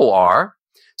people are.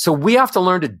 So we have to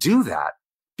learn to do that,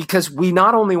 because we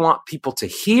not only want people to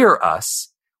hear us,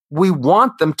 we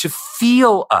want them to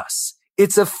feel us.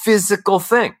 It's a physical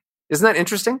thing. Isn't that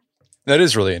interesting? That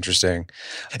is really interesting.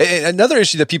 Another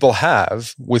issue that people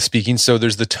have with speaking, so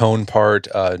there's the tone part,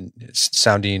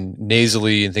 sounding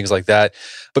nasally and things like that.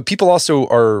 But people also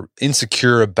are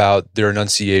insecure about their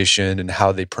enunciation and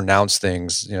how they pronounce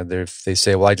things. You know, they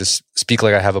say, well, I just speak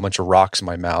like I have a bunch of rocks in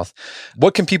my mouth.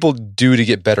 What can people do to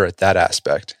get better at that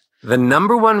aspect? The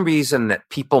number one reason that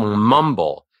people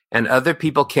mumble and other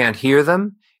people can't hear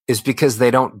them is because they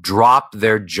don't drop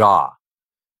their jaw.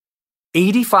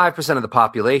 85% of the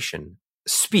population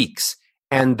speaks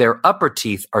and their upper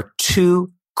teeth are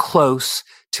too close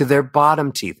to their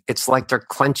bottom teeth. It's like they're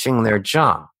clenching their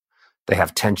jaw. They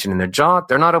have tension in their jaw.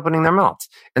 They're not opening their mouths.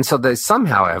 And so they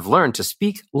somehow have learned to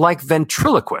speak like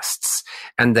ventriloquists.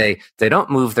 And they don't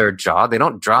move their jaw. They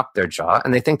don't drop their jaw.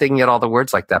 And they think they can get all the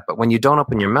words like that. But when you don't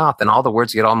open your mouth, then all the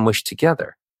words get all mushed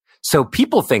together. So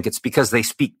people think it's because they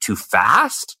speak too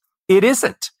fast. It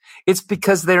isn't. It's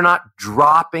because they're not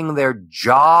dropping their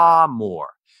jaw more.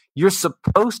 You're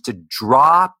supposed to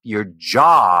drop your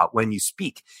jaw when you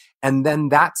speak. And then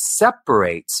that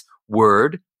separates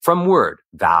word from word,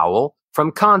 vowel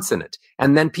from consonant.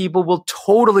 And then people will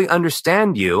totally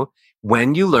understand you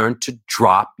when you learn to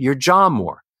drop your jaw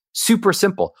more. Super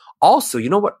simple. Also, you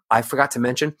know what I forgot to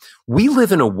mention? We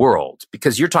live in a world,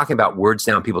 because you're talking about words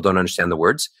now and people don't understand the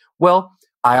words. Well,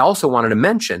 I also wanted to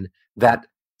mention that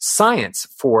science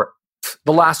for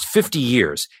the last 50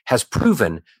 years has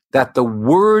proven that the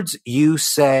words you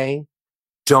say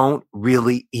don't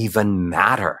really even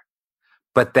matter,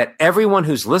 but that everyone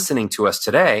who's listening to us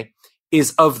today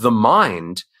is of the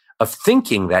mind of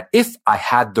thinking that if I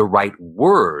had the right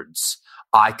words,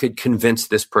 I could convince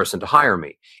this person to hire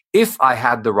me. If I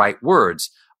had the right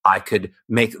words, I could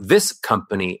make this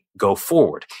company go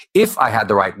forward. If I had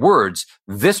the right words,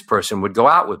 this person would go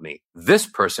out with me. This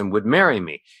person would marry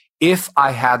me. If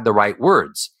I had the right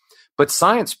words. But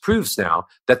science proves now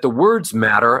that the words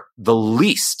matter the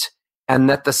least, and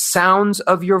that the sounds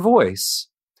of your voice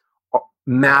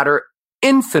matter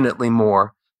infinitely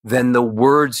more than the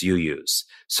words you use.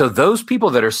 So those people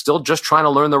that are still just trying to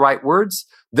learn the right words,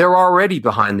 they're already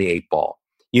behind the 8 ball.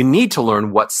 You need to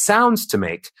learn what sounds to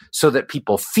make so that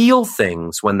people feel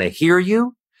things when they hear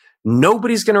you.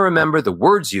 Nobody's going to remember the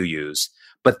words you use,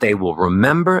 but they will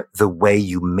remember the way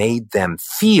you made them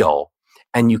feel.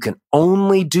 And you can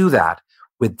only do that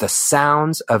with the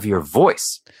sounds of your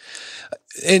voice.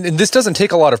 And this doesn't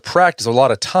take a lot of practice, a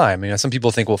lot of time. Some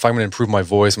people think, well, if I'm going to improve my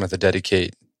voice, I'm going to have to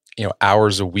dedicate,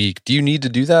 hours a week. Do you need to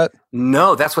do that?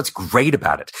 No, that's what's great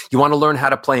about it. You want to learn how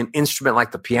to play an instrument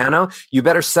like the piano? You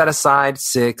better set aside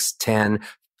 6, 10,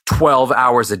 12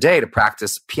 hours a day to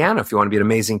practice piano if you want to be an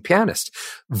amazing pianist.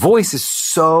 Voice is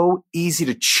so easy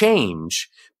to change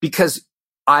because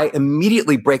I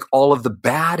immediately break all of the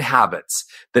bad habits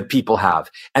that people have.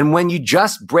 And when you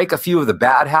just break a few of the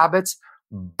bad habits,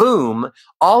 boom,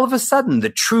 all of a sudden the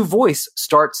true voice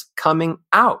starts coming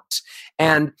out.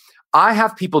 And I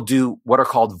have people do what are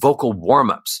called vocal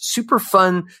warm-ups, super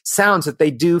fun sounds that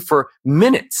they do for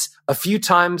minutes, a few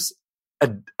times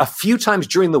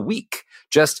during the week,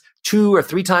 just 2 or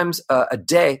 3 times a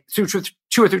day, 2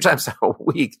 or 3 times a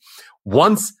week,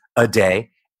 once a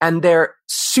day. And they're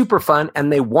super fun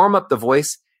and they warm up the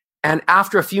voice. And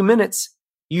after a few minutes,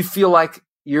 you feel like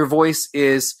your voice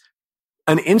is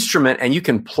an instrument and you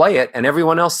can play it, and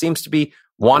everyone else seems to be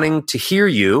wanting to hear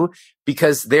you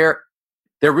because they're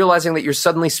realizing that you're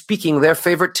suddenly speaking their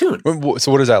favorite tune.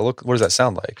 So what does that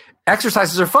sound like?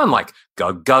 Exercises are fun, like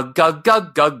gug, gug, gug,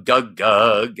 gug, gug, gug,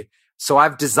 gug. So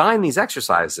I've designed these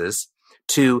exercises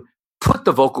to put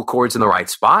the vocal cords in the right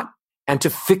spot and to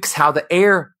fix how the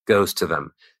air goes to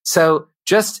them. So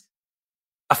just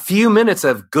a few minutes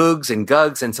of gugs and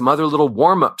gugs and some other little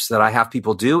warm-ups that I have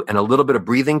people do and a little bit of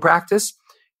breathing practice,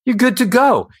 you're good to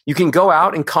go. You can go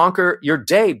out and conquer your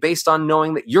day based on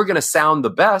knowing that you're going to sound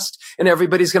the best and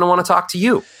everybody's going to want to talk to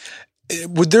you.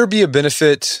 Would there be a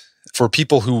benefit for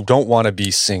people who don't want to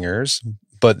be singers,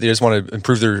 but they just want to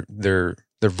improve their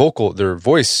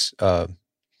voice,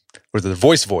 or the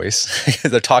voice,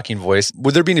 the talking voice?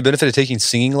 Would there be any benefit of taking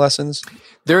singing lessons?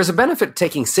 There is a benefit to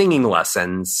taking singing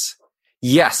lessons.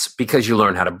 Yes, because you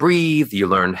learn how to breathe, you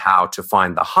learn how to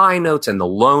find the high notes and the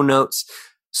low notes.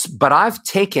 But I've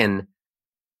taken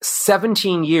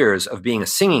 17 years of being a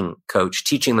singing coach,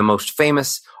 teaching the most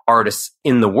famous artists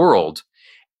in the world,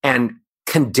 and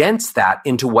condensed that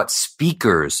into what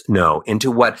speakers know,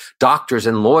 into what doctors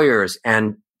and lawyers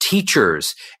and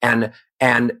teachers and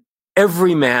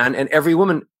every man and every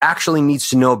woman actually needs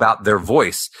to know about their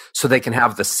voice so they can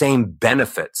have the same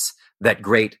benefits that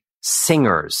great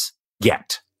singers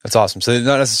get. That's awesome. So they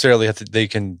not necessarily have to, they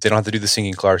don't have to do the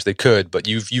singing class. They could, but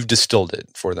you've distilled it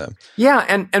for them. Yeah.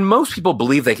 And most people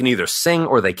believe they can either sing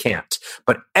or they can't,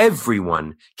 but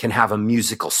everyone can have a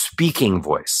musical speaking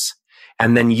voice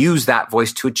and then use that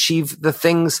voice to achieve the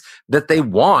things that they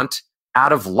want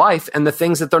out of life and the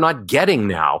things that they're not getting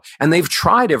now. And they've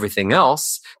tried everything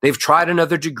else. They've tried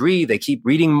another degree. They keep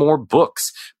reading more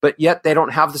books, but yet they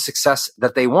don't have the success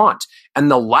that they want.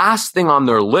 And the last thing on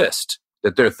their list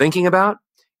that they're thinking about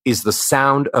is the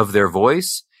sound of their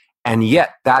voice. And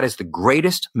yet that is the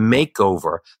greatest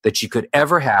makeover that you could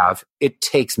ever have. It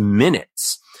takes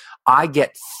minutes. I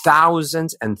get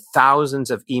thousands and thousands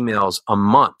of emails a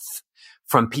month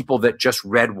from people that just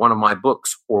read one of my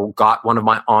books or got one of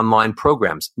my online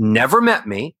programs, never met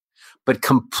me, but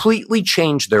completely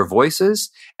changed their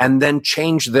voices and then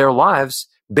changed their lives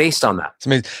based on that. It's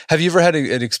amazing. Have you ever had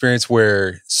an experience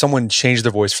where someone changed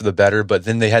their voice for the better, but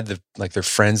then they had their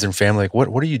friends and family like,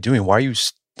 what are you doing? Why are you?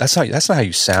 That's not how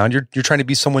you sound. You're trying to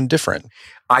be someone different.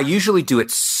 I usually do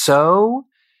it so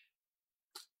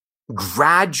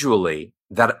gradually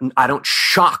that I don't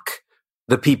shock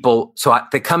the people. So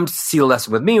they come to see a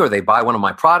lesson with me, or they buy one of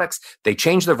my products. They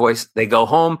change their voice. They go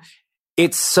home.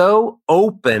 It's so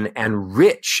open and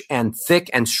rich and thick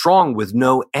and strong with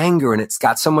no anger. And it's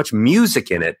got so much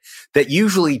music in it that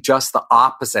usually just the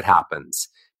opposite happens.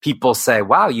 People say,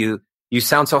 wow, you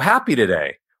sound so happy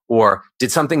today. Or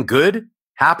did something good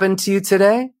happen to you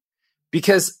today?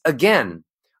 Because again,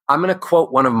 I'm going to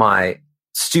quote one of my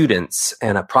students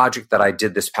and a project that I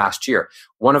did this past year.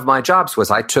 One of my jobs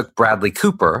was I took Bradley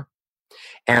Cooper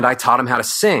and I taught him how to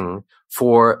sing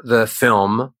for the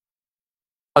film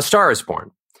A Star is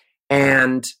Born.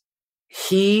 And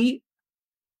he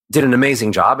did an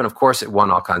amazing job. And of course, it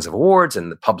won all kinds of awards and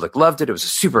the public loved it. It was a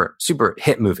super, super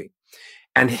hit movie.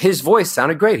 And his voice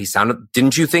sounded great.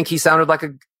 Didn't you think he sounded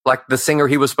like the singer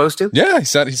he was supposed to? Yeah, he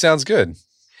sounds good.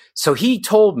 So he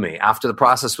told me after the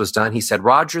process was done, he said,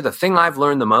 Roger, the thing I've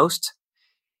learned the most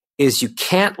is you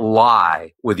can't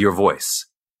lie with your voice.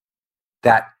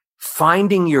 That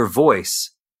finding your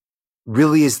voice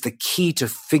really is the key to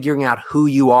figuring out who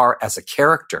you are as a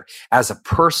character, as a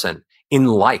person in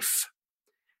life.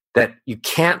 That you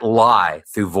can't lie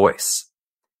through voice.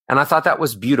 And I thought that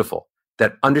was beautiful.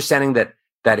 That understanding that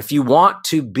if you want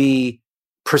to be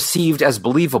perceived as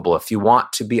believable, if you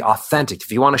want to be authentic,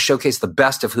 if you want to showcase the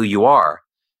best of who you are,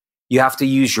 you have to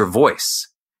use your voice.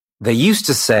 They used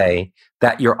to say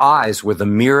that your eyes were the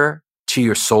mirror to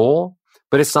your soul,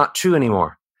 but it's not true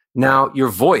anymore. Now your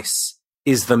voice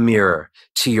is the mirror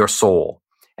to your soul.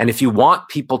 And if you want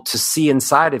people to see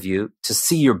inside of you, to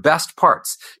see your best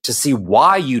parts, to see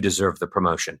why you deserve the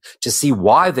promotion, to see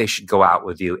why they should go out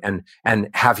with you and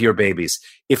have your babies,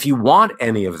 if you want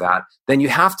any of that, then you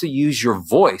have to use your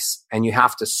voice, and you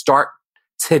have to start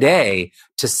today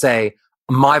to say,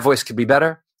 my voice could be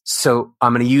better. So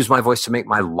I'm going to use my voice to make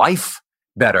my life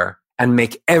better and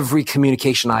make every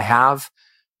communication I have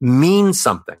mean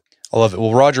something. I love it.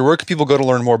 Well, Roger, where can people go to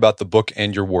learn more about the book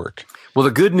and your work? Well,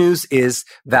 the good news is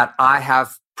that I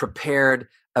have prepared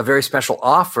a very special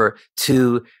offer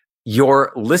to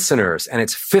your listeners, and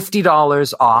it's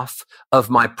 $50 off of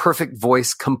my Perfect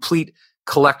Voice complete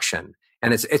collection.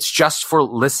 And it's just for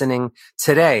listening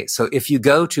today. So if you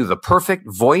go to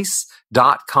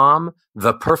theperfectvoice.com,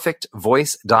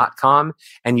 theperfectvoice.com,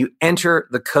 and you enter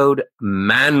the code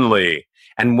MANLY,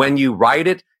 and when you write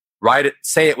it,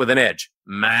 say it with an edge.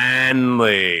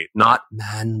 Manly, not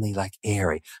manly like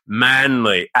airy,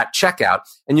 manly at checkout,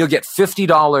 and you'll get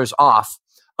 $50 off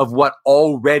of what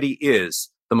already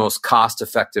is the most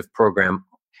cost-effective program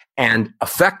and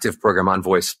effective program on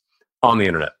voice on the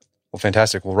internet. Well,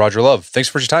 fantastic. Well, Roger Love, thanks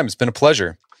for your time. It's been a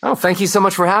pleasure. Oh, thank you so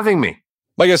much for having me.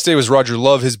 My guest today was Roger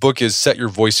Love. His book is Set Your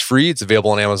Voice Free. It's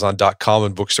available on Amazon.com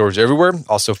and bookstores everywhere.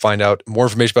 Also find out more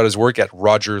information about his work at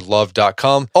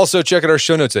rogerlove.com. Also check out our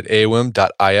show notes at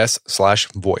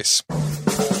aom.is/voice.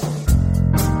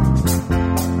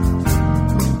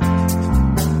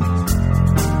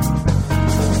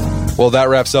 Well, that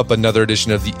wraps up another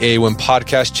edition of the AOM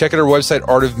podcast. Check out our website,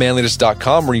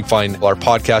 artofmanliness.com, where you can find our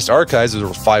podcast archives. There's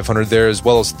over 500 there, as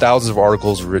well as thousands of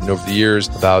articles written over the years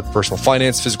about personal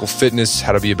finance, physical fitness,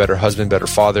 how to be a better husband, better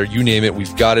father, you name it.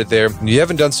 We've got it there. And if you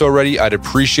haven't done so already, I'd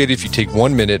appreciate it if you take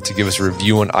 1 minute to give us a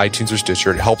review on iTunes or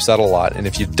Stitcher. It helps out a lot. And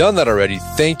if you've done that already,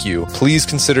 thank you. Please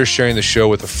consider sharing the show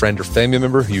with a friend or family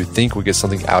member who you think would get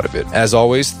something out of it. As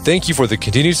always, thank you for the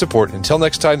continued support. Until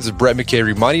next time, this is Brett McKay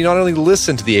reminding you not only to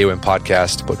listen to the AOM podcast,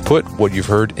 but put what you've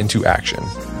heard into action.